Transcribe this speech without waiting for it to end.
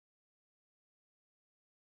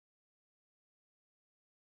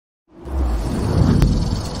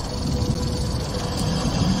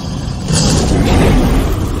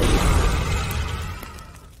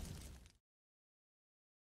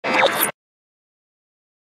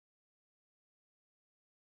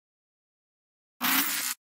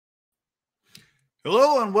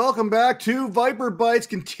Hello and welcome back to Viper Bites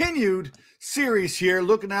continued series here,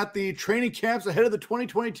 looking at the training camps ahead of the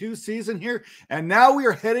 2022 season here. And now we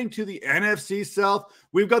are heading to the NFC South.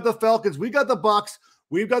 We've got the Falcons, we got the Bucs,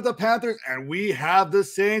 we've got the Panthers, and we have the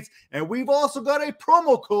Saints. And we've also got a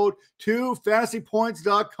promo code to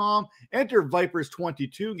fantasypoints.com. Enter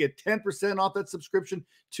Vipers22 and get 10% off that subscription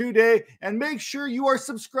today. And make sure you are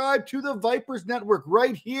subscribed to the Vipers Network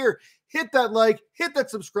right here. Hit that like, hit that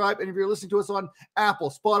subscribe, and if you're listening to us on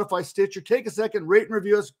Apple, Spotify, Stitcher, take a second, rate and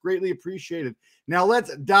review us, greatly appreciated. Now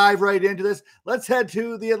let's dive right into this. Let's head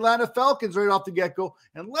to the Atlanta Falcons right off the get-go,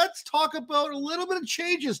 and let's talk about a little bit of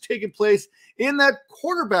changes taking place in that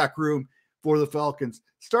quarterback room for the Falcons.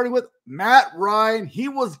 Starting with Matt Ryan. He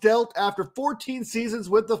was dealt after 14 seasons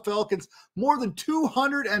with the Falcons, more than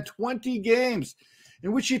 220 games,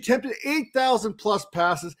 in which he attempted 8,000 plus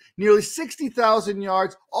passes, nearly 60,000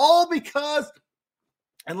 yards, all because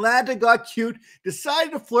Atlanta got cute,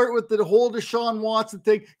 decided to flirt with the whole Deshaun Watson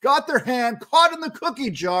thing, got their hand caught in the cookie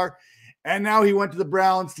jar, and now he went to the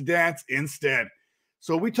Browns to dance instead.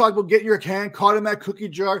 So we talked about getting your hand caught in that cookie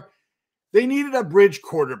jar. They needed a bridge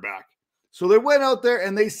quarterback. So they went out there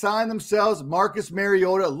and they signed themselves Marcus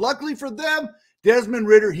Mariota. Luckily for them, Desmond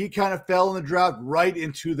Ridder, he kind of fell in the draft right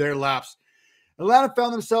into their laps. Atlanta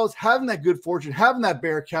found themselves having that good fortune, having that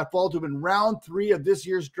Bearcat fall to him in round 3 of this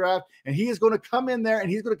year's draft, and he is going to come in there and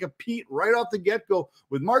he's going to compete right off the get-go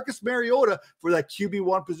with Marcus Mariota for that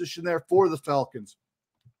QB1 position there for the Falcons.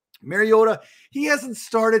 Mariota, he hasn't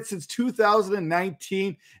started since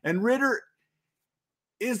 2019, and Ridder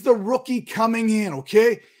is the rookie coming in,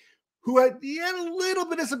 okay? He had a little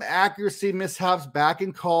bit of some accuracy mishaps back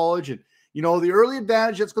in college, and you know, the early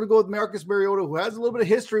advantage that's going to go with Marcus Mariota, who has a little bit of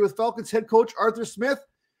history with Falcons head coach Arthur Smith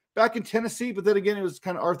back in Tennessee. But then again, it was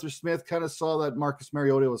kind of Arthur Smith kind of saw that Marcus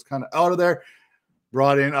Mariota was kind of out of there,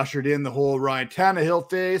 ushered in the whole Ryan Tannehill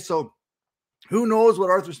phase. So who knows what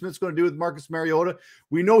Arthur Smith's going to do with Marcus Mariota.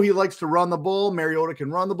 We know he likes to run the ball. Mariota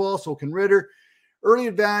can run the ball, so can Ridder. Early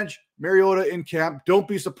advantage, Mariota in camp. Don't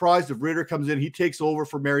be surprised if Ridder comes in. He takes over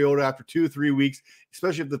for Mariota after 2-3 weeks,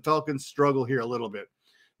 especially if the Falcons struggle here a little bit.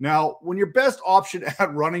 Now, when your best option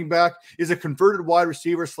at running back is a converted wide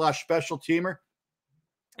receiver / special teamer,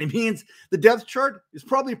 it means the depth chart is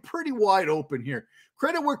probably pretty wide open here.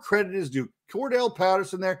 Credit where credit is due. Cordell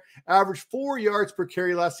Patterson there averaged 4 yards per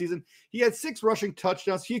carry last season. He had 6 rushing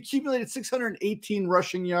touchdowns. He accumulated 618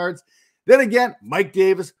 rushing yards. Then again, Mike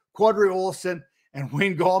Davis, Quadri Olson, and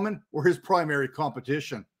Wayne Gallman were his primary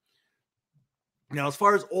competition. Now, as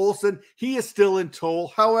far as Olsen, he is still in tow.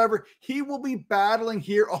 However, he will be battling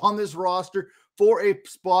here on this roster for a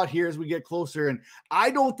spot here as we get closer. And I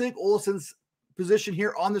don't think Olsen's position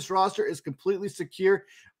here on this roster is completely secure.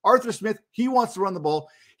 Arthur Smith, he wants to run the ball.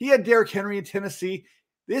 He had Derrick Henry in Tennessee.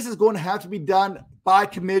 This is going to have to be done by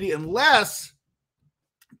committee unless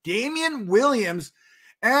Damian Williams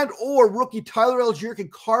and or rookie Tyler Algier can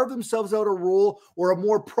carve themselves out a role or a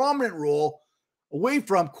more prominent role away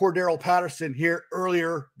from Cordell Patterson here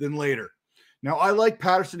earlier than later. Now, I like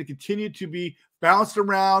Patterson to continue to be bounced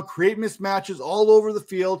around, create mismatches all over the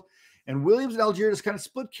field, and Williams and Algier just kind of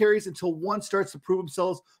split carries until one starts to prove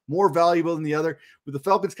themselves more valuable than the other, with the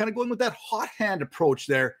Falcons kind of going with that hot hand approach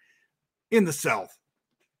there in the South.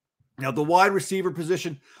 Now, the wide receiver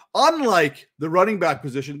position, unlike the running back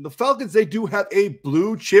position, the Falcons, they do have a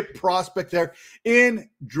blue chip prospect there in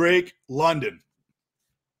Drake London.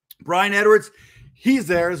 Brian Edwards, he's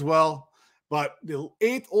there as well, but the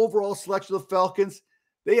 8th overall selection of the Falcons,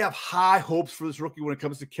 they have high hopes for this rookie when it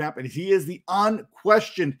comes to camp, and he is the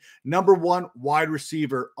unquestioned number 1 wide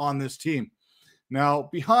receiver on this team. Now,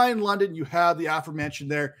 behind London, you have the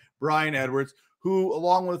aforementioned there, Brian Edwards, who,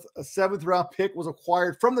 along with a 7th-round pick, was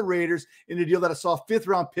acquired from the Raiders in a deal that I saw a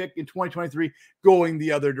 5th-round pick in 2023 going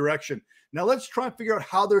the other direction. Now, let's try and figure out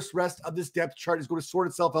how the rest of this depth chart is going to sort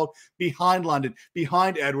itself out behind London,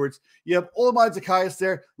 behind Edwards. You have Olamide Zacchaeus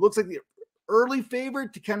there. Looks like the early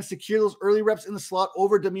favorite to kind of secure those early reps in the slot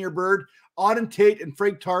over Damiere Byrd. Auden Tate and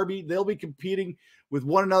Frank Tarby, they'll be competing with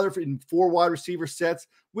one another in 4 wide receiver sets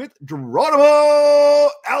with Geronimo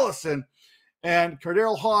Allison and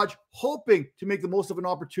Cardale Hodge hoping to make the most of an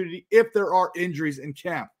opportunity if there are injuries in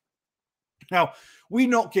camp. Now, we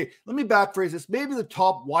know, okay, let me backphrase this. Maybe the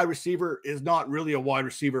top wide receiver is not really a wide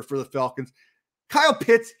receiver for the Falcons. Kyle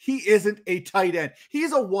Pitts, he isn't a tight end.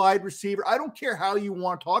 He's a wide receiver. I don't care how you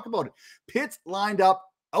want to talk about it. Pitts lined up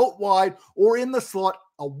out wide or in the slot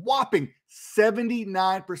a whopping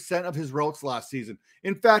 79% of his routes last season.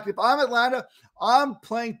 In fact, if I'm Atlanta, I'm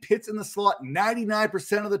playing Pitts in the slot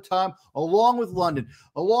 99% of the time, along with London,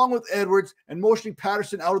 along with Edwards, and motioning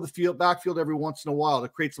Patterson out of the backfield every once in a while to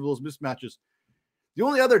create some of those mismatches. The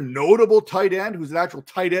only other notable tight end who's an actual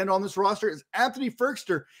tight end on this roster is Anthony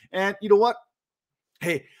Ferkster. And you know what?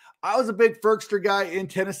 Hey, I was a big Ferkster guy in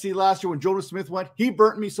Tennessee last year when Jonas Smith went. He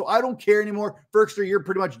burnt me, so I don't care anymore. Ferkster, you're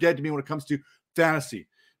pretty much dead to me when it comes to fantasy.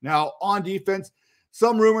 Now, on defense,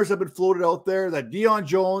 some rumors have been floated out there that Deion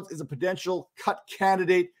Jones is a potential cut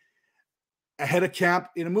candidate ahead of camp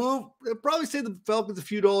in a move. I'll probably save the Falcons a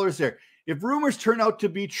few dollars there. If rumors turn out to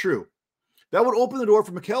be true, that would open the door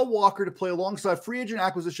for Mykal Walker to play alongside free agent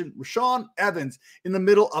acquisition Rashaan Evans in the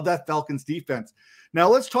middle of that Falcons defense. Now,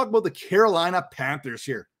 let's talk about the Carolina Panthers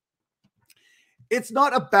here. It's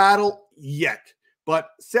not a battle yet, but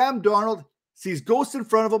Sam Darnold sees ghosts in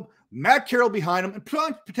front of him, Matt Carroll behind him, and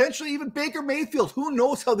potentially even Baker Mayfield. Who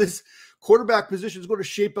knows how this quarterback position is going to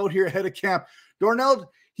shape out here ahead of camp. Darnold,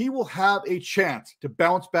 he will have a chance to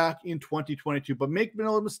bounce back in 2022, but make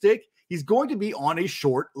no mistake, he's going to be on a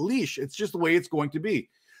short leash. It's just the way it's going to be.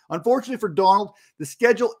 Unfortunately for Darnold, the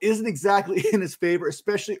schedule isn't exactly in his favor,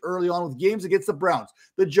 especially early on with games against the Browns,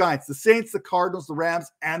 the Giants, the Saints, the Cardinals, the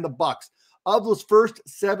Rams, and the Bucs. Of those first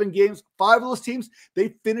 7 games, 5 of those teams,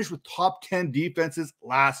 they finished with top 10 defenses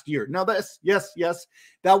last year. Now, that's, yes,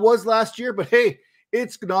 that was last year, but hey,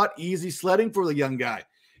 it's not easy sledding for the young guy.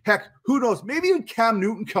 Heck, who knows? Maybe even Cam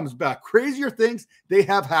Newton comes back. Crazier things, they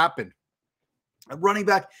have happened. A running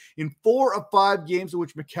back in 4 of 5 games in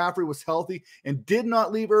which McCaffrey was healthy and did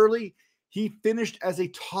not leave early, he finished as a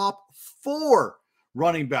top 4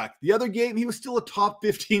 running back. The other game, he was still a top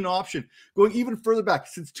 15 option. Going even further back,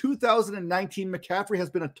 since 2019, McCaffrey has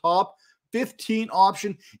been a top 15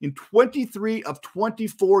 option in 23 of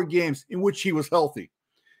 24 games in which he was healthy.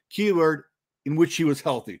 Keyword, in which he was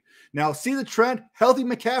healthy. Now, see the trend? Healthy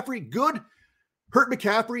McCaffrey, good. Hurt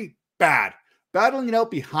McCaffrey, bad. Battling it out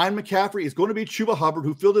behind McCaffrey is going to be Chuba Hubbard,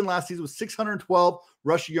 who filled in last season with 612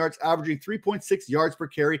 rushing yards, averaging 3.6 yards per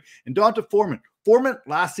carry, and Donta Foreman. Foreman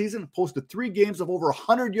last season posted 3 games of over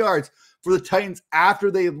 100 yards for the Titans after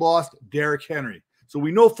they had lost Derrick Henry. So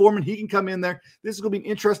we know Foreman, he can come in there. This is going to be an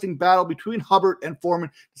interesting battle between Hubbard and Foreman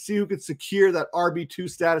to see who can secure that RB2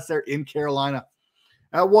 status there in Carolina.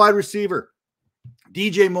 At wide receiver,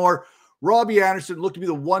 DJ Moore, Robbie Anderson looked to be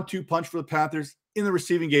the 1-2 punch for the Panthers in the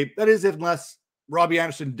receiving game. That is, unless Robbie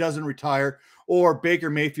Anderson doesn't retire or Baker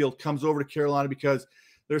Mayfield comes over to Carolina because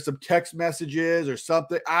there's some text messages or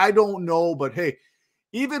something. I don't know, but hey,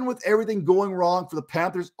 even with everything going wrong for the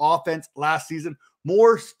Panthers offense last season,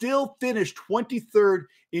 Moore still finished 23rd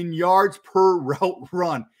in yards per route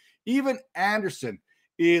run. Even Anderson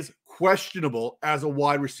is questionable as a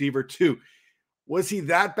wide receiver too. Was he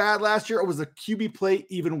that bad last year, or was the QB play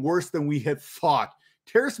even worse than we had thought?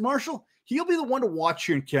 Terrace Marshall, he'll be the one to watch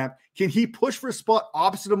here in camp. Can he push for a spot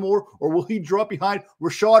opposite of Moore, or will he drop behind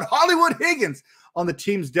Rashad Hollywood Higgins on the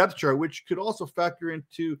team's depth chart, which could also factor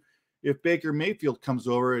into if Baker Mayfield comes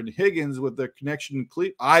over and Higgins with the connection in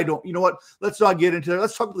Cleveland? You know what? Let's not get into that.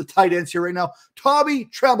 Let's talk about the tight ends here right now. Tommy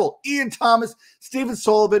Tremble, Ian Thomas, Stephen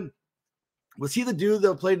Sullivan. Was he the dude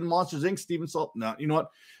that played in Monsters, Inc.? Stephen Sullivan? No, you know what?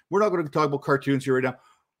 We're not going to talk about cartoons here right now.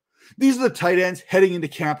 These are the tight ends heading into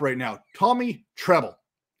camp right now. Tommy Tremble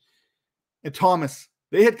and Thomas,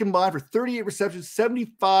 they had combined for 38 receptions,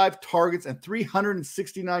 75 targets, and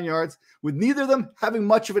 369 yards, with neither of them having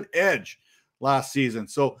much of an edge last season.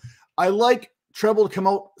 So I like Tremble to come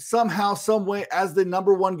out somehow, some way as the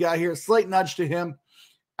number 1 guy here. A slight nudge to him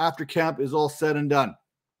after camp is all said and done.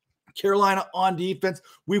 Carolina on defense.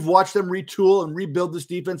 We've watched them retool and rebuild this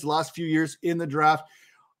defense the last few years in the draft.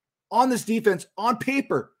 On this defense, on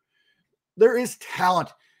paper, there is talent.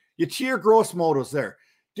 Yatir Gross-Moto's there.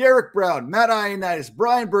 Derek Brown, Matt Ioannidis,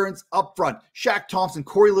 Brian Burns up front, Shaq Thompson,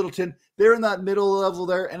 Corey Littleton, they're in that middle level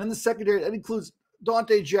there. And in the secondary, that includes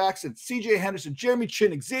Dante Jackson, CJ Henderson, Jeremy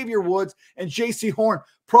Chin, Xavier Woods, and JC Horn.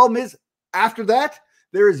 Problem is, after that,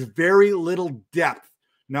 there is very little depth.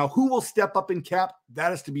 Now, who will step up in camp?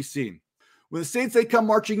 That is to be seen. When the Saints, they come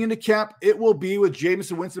marching into camp, it will be with Jameis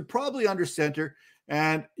Winston, probably under center.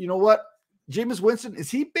 And you know what? Jameis Winston, is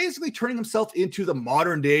he basically turning himself into the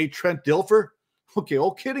modern-day Trent Dilfer? Okay,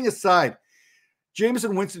 all kidding aside, Jameis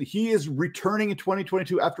Winston, he is returning in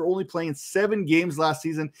 2022 after only playing 7 games last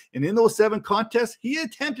season. And in those 7 contests, he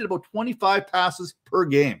attempted about 25 passes per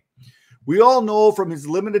game. We all know from his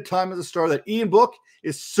limited time as a star that Ian Book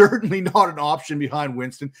is certainly not an option behind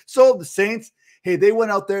Winston. So the Saints, hey, they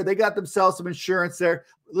went out there. They got themselves some insurance there.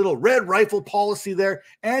 A little red rifle policy there.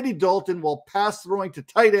 Andy Dalton, while pass throwing to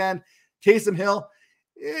tight end, Taysom Hill,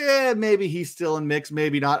 maybe he's still in mix,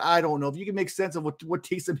 maybe not. I don't know. If you can make sense of what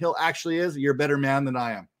Taysom Hill actually is, you're a better man than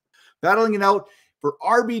I am. Battling it out for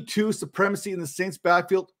RB2 supremacy in the Saints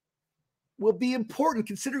backfield, will be important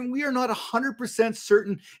considering we are not 100%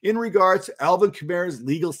 certain in regards to Alvin Kamara's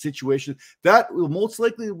legal situation. That will most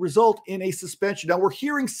likely result in a suspension. Now, we're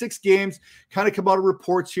hearing 6 games kind of come out of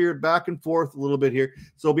reports here, back and forth a little bit here.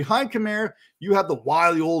 So behind Kamara, you have the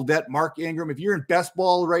wily old vet, Mark Ingram. If you're in best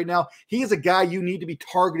ball right now, he is a guy you need to be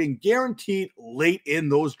targeting guaranteed late in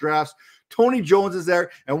those drafts. Tony Jones is there.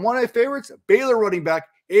 And one of my favorites, Baylor running back,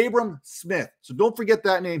 Abram Smith. So don't forget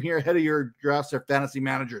that name here ahead of your drafts there, fantasy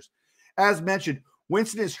managers. As mentioned,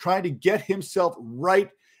 Winston is trying to get himself right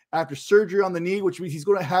after surgery on the knee, which means he's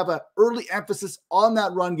going to have an early emphasis on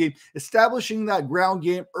that run game, establishing that ground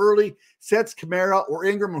game early, sets Kamara or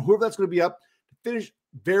Ingram and whoever that's going to be up to finish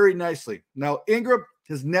very nicely. Now, Ingram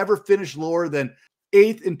has never finished lower than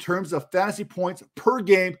 8th in terms of fantasy points per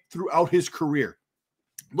game throughout his career.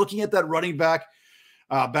 Looking at that running back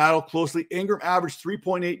battle closely, Ingram averaged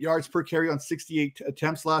 3.8 yards per carry on 68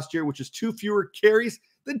 attempts last year, which is 2 fewer carries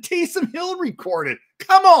than Taysom Hill recorded.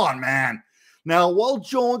 Come on, man. Now, while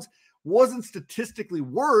Jones wasn't statistically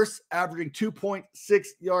worse, averaging 2.6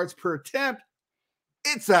 yards per attempt,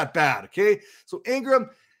 it's that bad, okay? So Ingram,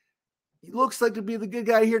 he looks like to be the good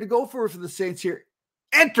guy here to go for the Saints here.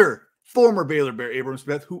 Enter former Baylor Bear Abram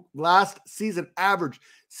Smith, who last season averaged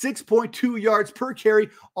 6.2 yards per carry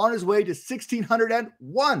on his way to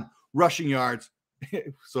 1,601 rushing yards.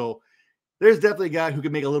 So there's definitely a guy who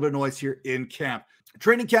can make a little bit of noise here in camp.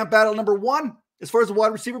 Training camp battle number 1, as far as the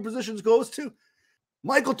wide receiver positions goes to,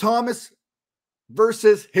 Michael Thomas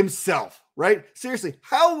versus himself, right? Seriously,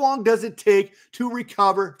 how long does it take to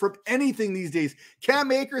recover from anything these days?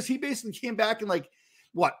 Cam Akers, he basically came back in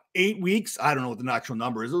 8 weeks? I don't know what the actual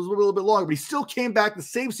number is. It was a little bit longer, but he still came back the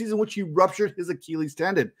same season which he ruptured his Achilles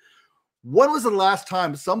tendon. When was the last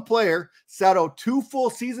time some player sat out 2 full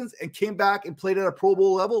seasons and came back and played at a Pro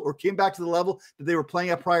Bowl level or came back to the level that they were playing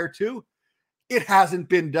at prior to? It hasn't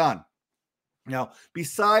been done. Now,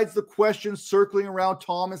 besides the questions circling around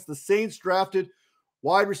Thomas, the Saints drafted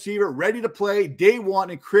wide receiver ready to play day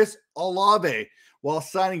 1 in Chris Olave while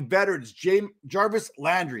signing veterans Jarvis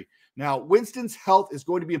Landry. Now, Winston's health is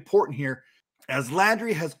going to be important here, as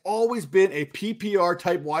Landry has always been a PPR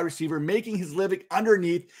type wide receiver, making his living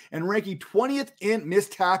underneath and ranking 20th in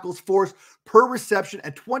missed tackles forced per reception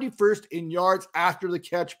and 21st in yards after the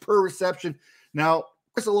catch per reception. Now,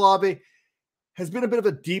 Chris Olave has been a bit of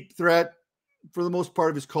a deep threat for the most part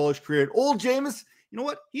of his college career. Old Jameis, you know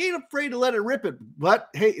what? He ain't afraid to let it rip it. But,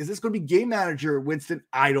 hey, is this going to be game manager, Winston?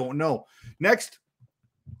 I don't know. Next,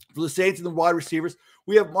 for the Saints and the wide receivers,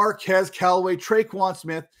 we have Marquez Callaway, Traquan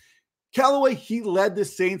Smith. Callaway, he led the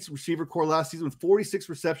Saints receiver core last season with 46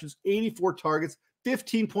 receptions, 84 targets,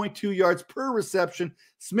 15.2 yards per reception.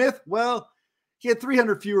 Smith, well, he had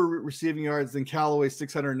 300 fewer receiving yards than Callaway's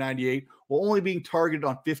 698, while only being targeted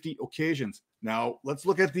on 50 occasions. Now, let's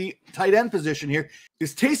look at the tight end position here.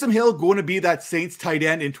 Is Taysom Hill going to be that Saints tight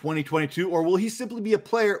end in 2022, or will he simply be a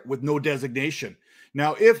player with no designation?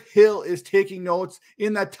 Now, if Hill is taking notes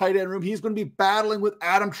in that tight end room, he's going to be battling with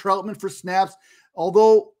Adam Troutman for snaps,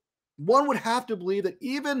 although one would have to believe that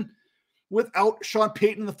even without Sean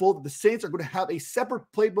Payton in the fold, the Saints are going to have a separate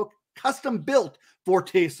playbook custom built for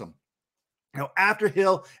Taysom. Now, after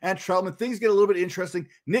Hill and Troutman, things get a little bit interesting.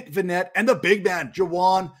 Nick Vannett and the big man,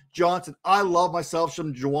 Juwan Johnson. I love myself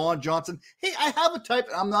some Juwan Johnson. Hey, I have a type,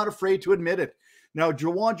 and I'm not afraid to admit it. Now,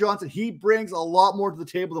 Juwan Johnson, he brings a lot more to the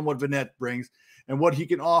table than what Vannett brings and what he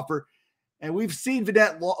can offer. And we've seen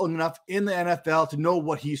Vannett long enough in the NFL to know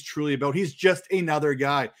what he's truly about. He's just another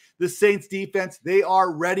guy. The Saints defense, they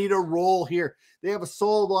are ready to roll here. They have a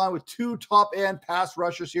solid line with 2 top-end pass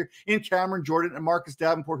rushers here in Cameron Jordan and Marcus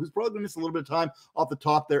Davenport, who's probably going to miss a little bit of time off the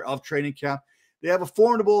top there of training camp. They have a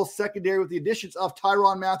formidable secondary with the additions of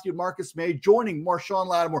Tyrann Mathieu and Marcus May, joining Marshawn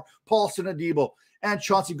Lattimore, Paulson Adebo, and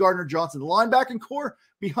Chauncey Gardner-Johnson. The linebacking core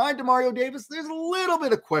behind Demario Davis, there's a little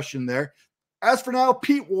bit of question there. As for now,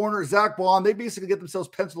 Pete Warner, Zach Bond, they basically get themselves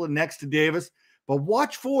penciled in next to Davis. But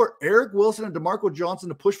watch for Eric Wilson and DeMarco Johnson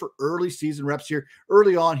to push for early season reps here,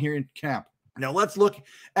 early on here in camp. Now let's look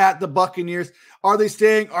at the Buccaneers. Are they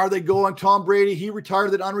staying? Are they going? Tom Brady, he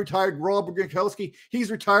retired, then unretired. Rob Gronkowski,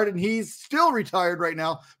 he's retired, and he's still retired right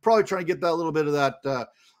now. Probably trying to get that little bit of that.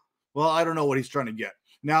 Well, I don't know what he's trying to get.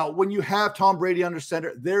 Now, when you have Tom Brady under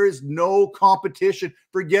center, there is no competition.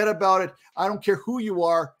 Forget about it. I don't care who you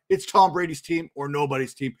are. It's Tom Brady's team or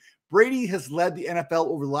nobody's team. Brady has led the NFL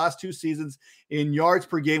over the last 2 seasons in yards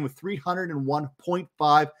per game with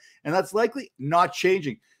 301.5, and that's likely not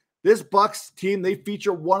changing. This Bucs team, they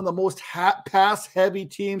feature one of the most pass-heavy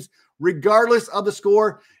teams, regardless of the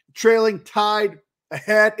score, trailing, tied,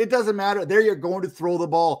 ahead. It doesn't matter. There you're going to throw the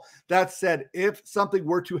ball. That said, if something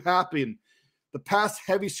were to happen, the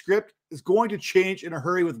pass-heavy script is going to change in a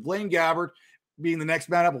hurry with Blaine Gabbert being the next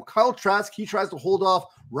man up. Well, Kyle Trask, he tries to hold off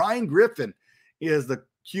Ryan Griffin is the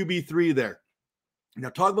QB3 there. Now,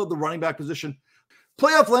 talk about the running back position.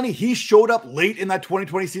 Playoff Lenny, he showed up late in that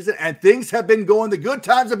 2020 season, and things have been going. The good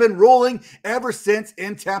times have been rolling ever since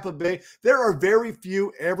in Tampa Bay. There are very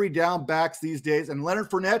few every down backs these days, and Leonard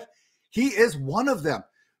Fournette, he is one of them.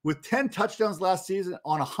 With 10 touchdowns last season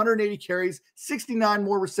on 180 carries, 69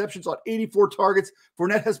 more receptions on 84 targets,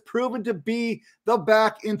 Fournette has proven to be the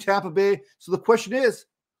back in Tampa Bay. So the question is,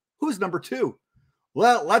 who's number 2?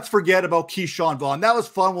 Well, let's forget about Keyshawn Vaughn. That was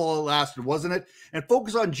fun while it lasted, wasn't it? And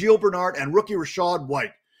focus on Gio Bernard and rookie Rachaad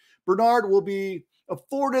White. Bernard will be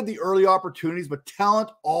afforded the early opportunities, but talent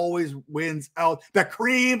always wins out. The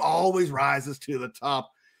cream always rises to the top.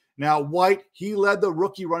 Now, White, he led the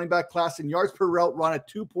rookie running back class in yards per route run at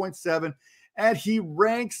 2.7, and he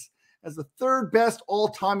ranks as the 3rd best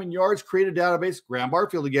all-time in yards created database, Graham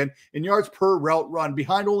Barfield again, in yards per route run,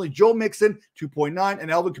 behind only Joe Mixon, 2.9, and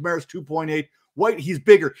Alvin Kamara's 2.8. White, he's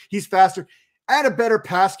bigger, he's faster, and a better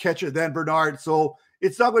pass catcher than Bernard, so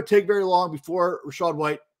it's not going to take very long before Rachaad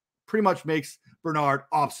White pretty much makes Bernard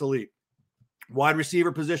obsolete. Wide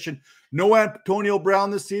receiver position, no Antonio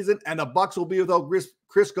Brown this season, and the Bucs will be without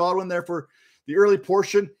Chris Godwin there for the early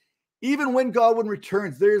portion. Even when Godwin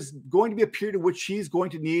returns, there's going to be a period in which he's going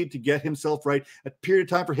to need to get himself right, a period of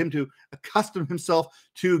time for him to accustom himself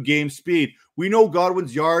to game speed. We know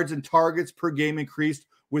Godwin's yards and targets per game increased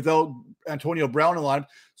without Antonio Brown in line.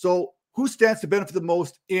 So who stands to benefit the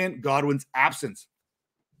most in Godwin's absence?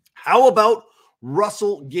 How about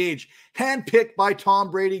Russell Gage? Handpicked by Tom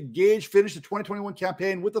Brady, Gage finished the 2021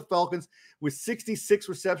 campaign with the Falcons with 66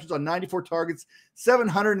 receptions on 94 targets,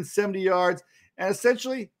 770 yards, and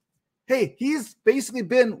essentially, hey, he's basically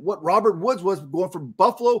been what Robert Woods was going from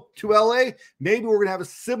Buffalo to LA. Maybe we're going to have a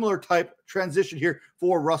similar type transition here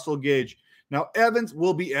for Russell Gage. Now, Evans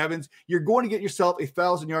will be Evans. You're going to get yourself a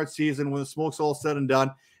 1,000-yard season when the smoke's all said and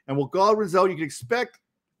done. And while Godwin's out, you can expect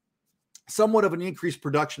somewhat of an increased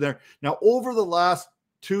production there. Now, over the last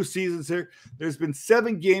 2 seasons here, there's been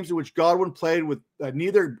 7 games in which Godwin played with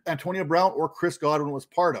neither Antonio Brown or Chris Godwin was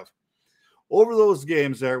part of. Over those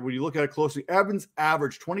games there, when you look at it closely, Evans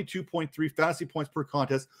averaged 22.3 fantasy points per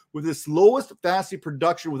contest with his lowest fantasy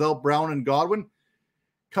production without Brown and Godwin,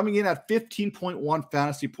 coming in at 15.1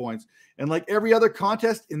 fantasy points. And like every other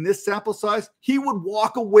contest in this sample size, he would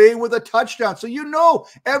walk away with a touchdown. So you know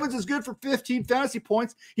Evans is good for 15 fantasy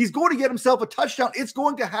points. He's going to get himself a touchdown. It's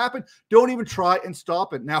going to happen. Don't even try and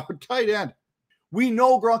stop it. Now, tight end. We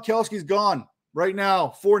know Gronkowski's gone right now.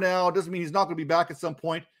 For now, it doesn't mean he's not going to be back at some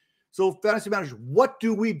point. So fantasy managers, what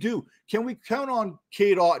do we do? Can we count on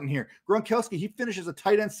Cade Otton here? Gronkowski, he finishes a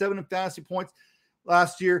tight end 7 in fantasy points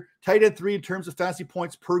last year, tight end 3 in terms of fantasy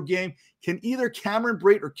points per game. Can either Cameron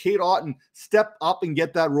Brate or Cade Otton step up and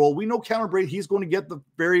get that role? We know Cameron Brate, he's going to get the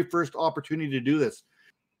very first opportunity to do this.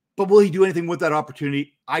 But will he do anything with that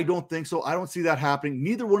opportunity? I don't think so. I don't see that happening.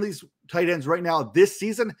 Neither one of these tight ends right now this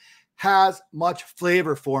season has much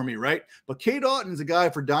flavor for me, right? But Cade Otton is a guy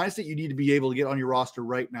for Dynasty you need to be able to get on your roster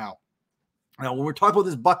right now. Now, when we're talking about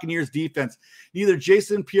this Buccaneers defense, neither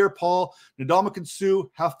Jason Pierre-Paul nor Ndamukong Suh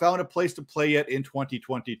have found a place to play yet in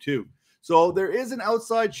 2022. So there is an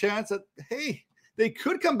outside chance that, hey, they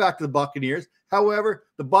could come back to the Buccaneers. However,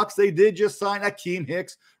 the Bucs, they did just sign Akeem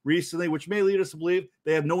Hicks recently, which may lead us to believe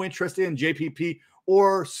they have no interest in JPP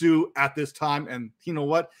or Suh at this time. And you know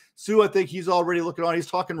what? Suh, I think he's already looking on. He's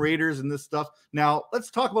talking Raiders and this stuff. Now,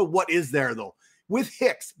 let's talk about what is there, though. With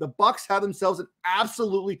Hicks, the Bucs have themselves an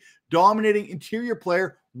absolutely dominating interior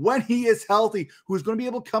player when he is healthy, who's going to be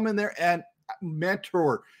able to come in there and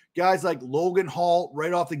mentor guys like Logan Hall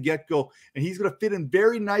right off the get-go. And he's going to fit in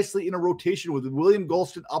very nicely in a rotation with William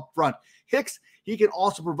Golston up front. Hicks, he can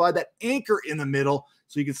also provide that anchor in the middle,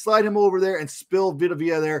 so you can slide him over there and spill Vita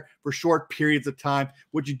Vea there for short periods of time.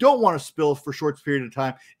 What you don't want to spill for short period of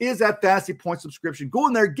time is that fantasy point subscription. Go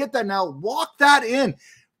in there, get that now, lock that in.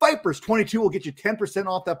 Vipers22 will get you 10%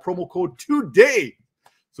 off that promo code today.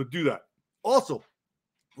 So do that. Also,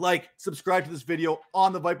 subscribe to this video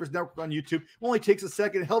on the Vipers Network on YouTube. It only takes a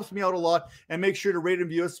second. It helps me out a lot. And make sure to rate and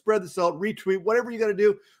view us, spread this out, retweet, whatever you got to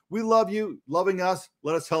do. We love you, loving us.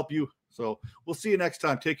 Let us help you. So we'll see you next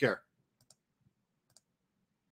time. Take care.